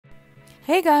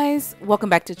Hey guys,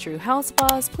 welcome back to True House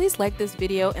Boss. Please like this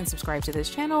video and subscribe to this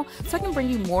channel so I can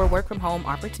bring you more work from home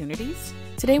opportunities.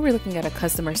 Today we're looking at a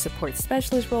customer support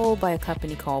specialist role by a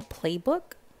company called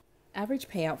Playbook. Average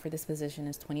payout for this position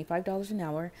is $25 an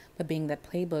hour, but being that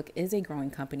Playbook is a growing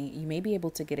company, you may be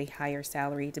able to get a higher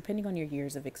salary depending on your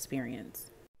years of experience.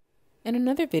 In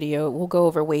another video, we'll go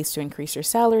over ways to increase your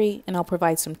salary, and I'll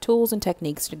provide some tools and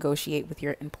techniques to negotiate with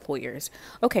your employers.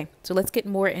 Okay, so let's get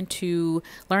more into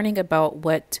learning about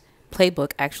what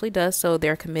Playbook actually does. So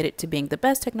they're committed to being the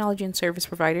best technology and service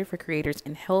provider for creators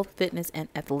in health, fitness, and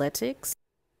athletics.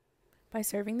 By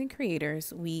serving the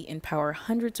creators, we empower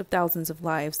hundreds of thousands of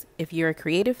lives. If you're a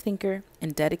creative thinker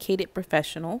and dedicated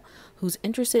professional who's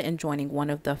interested in joining one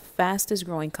of the fastest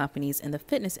growing companies in the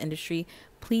fitness industry,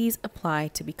 please apply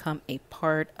to become a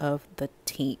part of the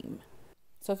team.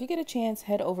 So if you get a chance,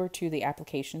 head over to the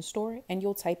application store and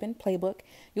you'll type in Playbook.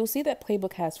 You'll see that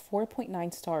Playbook has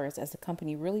 4.9 stars as the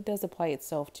company really does apply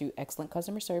itself to excellent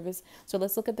customer service. So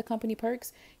let's look at the company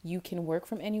perks. You can work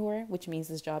from anywhere, which means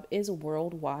this job is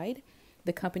worldwide.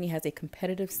 The company has a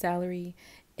competitive salary.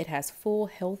 It has full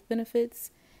health benefits.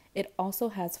 It also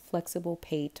has flexible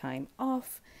paid time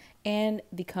off. And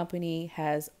the company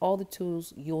has all the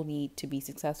tools you'll need to be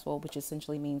successful, which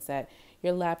essentially means that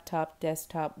your laptop,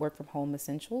 desktop, work from home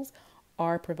essentials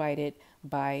are provided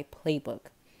by Playbook.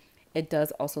 It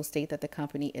does also state that the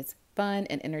company is fun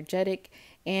and energetic,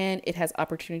 and it has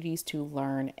opportunities to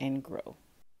learn and grow.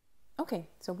 Okay,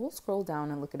 so we'll scroll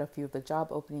down and look at a few of the job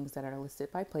openings that are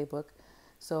listed by Playbook.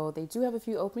 So they do have a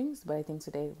few openings, but I think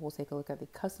today we'll take a look at the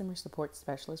customer support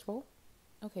specialist role.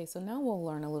 Okay, so now we'll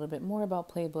learn a little bit more about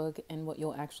Playbook and what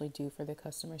you'll actually do for the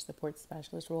customer support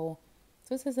specialist role.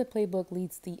 So it says that Playbook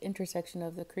leads the intersection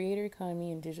of the creator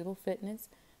economy and digital fitness.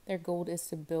 Their goal is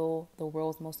to build the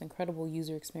world's most incredible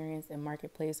user experience and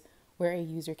marketplace where a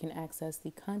user can access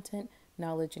the content,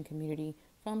 knowledge, and community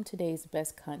from today's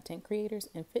best content creators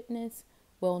in fitness,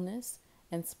 wellness,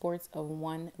 and sports of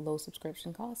one low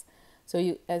subscription cost. So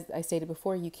you, as I stated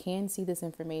before, you can see this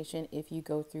information if you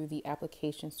go through the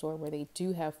application store where they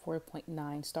do have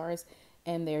 4.9 stars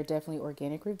and they're definitely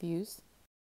organic reviews.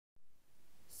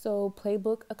 So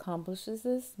Playbook accomplishes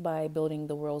this by building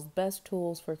the world's best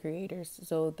tools for creators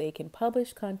so they can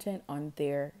publish content on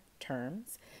their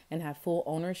terms and have full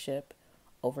ownership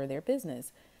over their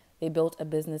business. They built a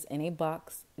business in a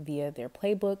box via their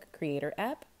Playbook creator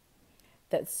app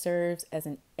that serves as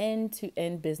an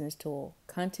end-to-end business tool,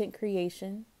 content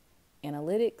creation,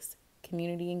 analytics,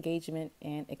 community engagement,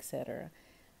 and etc.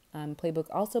 Playbook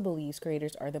also believes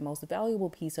creators are the most valuable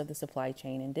piece of the supply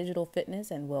chain in digital fitness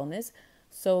and wellness,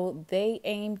 so they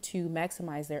aim to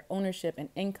maximize their ownership and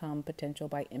income potential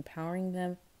by empowering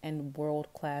them and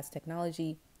world-class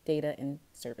technology, data, and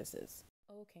services.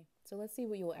 Okay, so let's see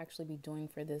what you'll actually be doing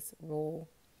for this role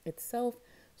itself.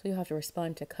 So you'll have to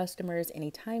respond to customers in a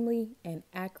timely and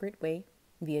accurate way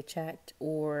via chat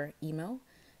or email.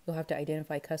 You'll have to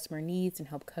identify customer needs and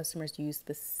help customers use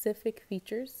specific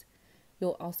features.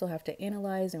 You'll also have to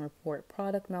analyze and report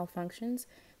product malfunctions.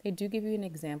 They do give you an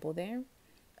example there.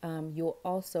 You'll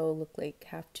also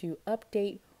have to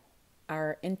update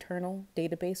our internal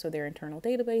database or their internal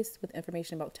database with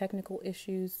information about technical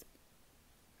issues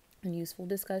and useful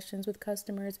discussions with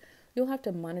customers. You'll have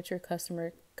to monitor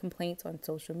customer complaints on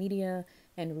social media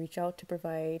and reach out to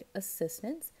provide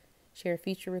assistance, share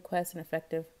feature requests and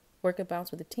effective workabouts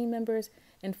with the team members,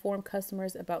 inform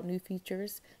customers about new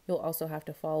features. You'll also have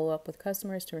to follow up with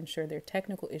customers to ensure their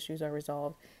technical issues are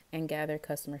resolved and gather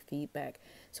customer feedback.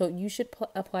 So you should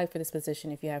apply for this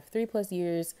position if you have 3+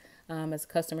 years as a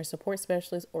customer support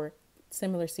specialist or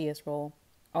similar CS role.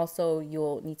 Also,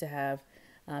 you'll need to have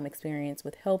experience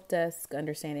with help desk,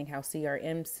 understanding how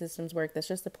CRM systems work. That's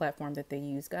just the platform that they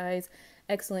use, guys.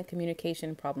 Excellent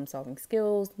communication, problem solving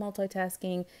skills,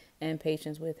 multitasking, and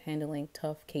patience with handling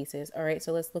tough cases. All right,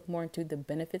 so let's look more into the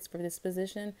benefits for this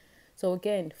position. So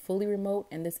again, fully remote,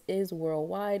 and this is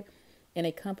worldwide, in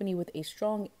a company with a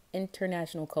strong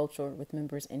international culture with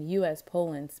members in US,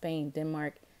 Poland, Spain,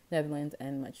 Denmark, Netherlands,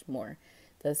 and much more.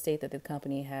 It does state that the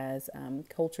company has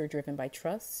culture driven by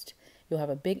trust. You'll have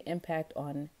a big impact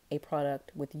on a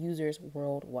product with users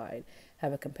worldwide.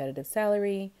 Have a competitive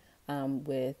salary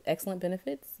with excellent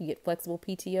benefits. You get flexible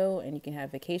PTO and you can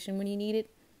have vacation when you need it.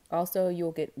 Also,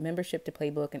 you'll get membership to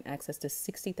Playbook and access to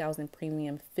 60,000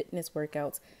 premium fitness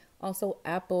workouts. Also,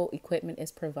 Apple equipment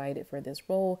is provided for this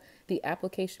role. The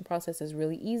application process is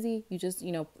really easy. You just,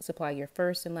 supply your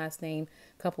first and last name,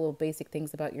 a couple of basic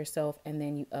things about yourself, and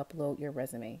then you upload your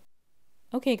resume.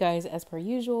 Okay guys, as per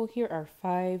usual, here are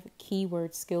 5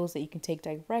 keyword skills that you can take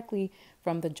directly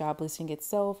from the job listing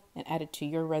itself and add it to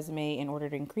your resume in order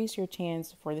to increase your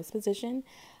chance for this position.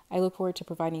 I look forward to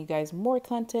providing you guys more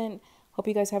content. Hope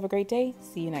you guys have a great day.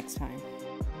 See you next time.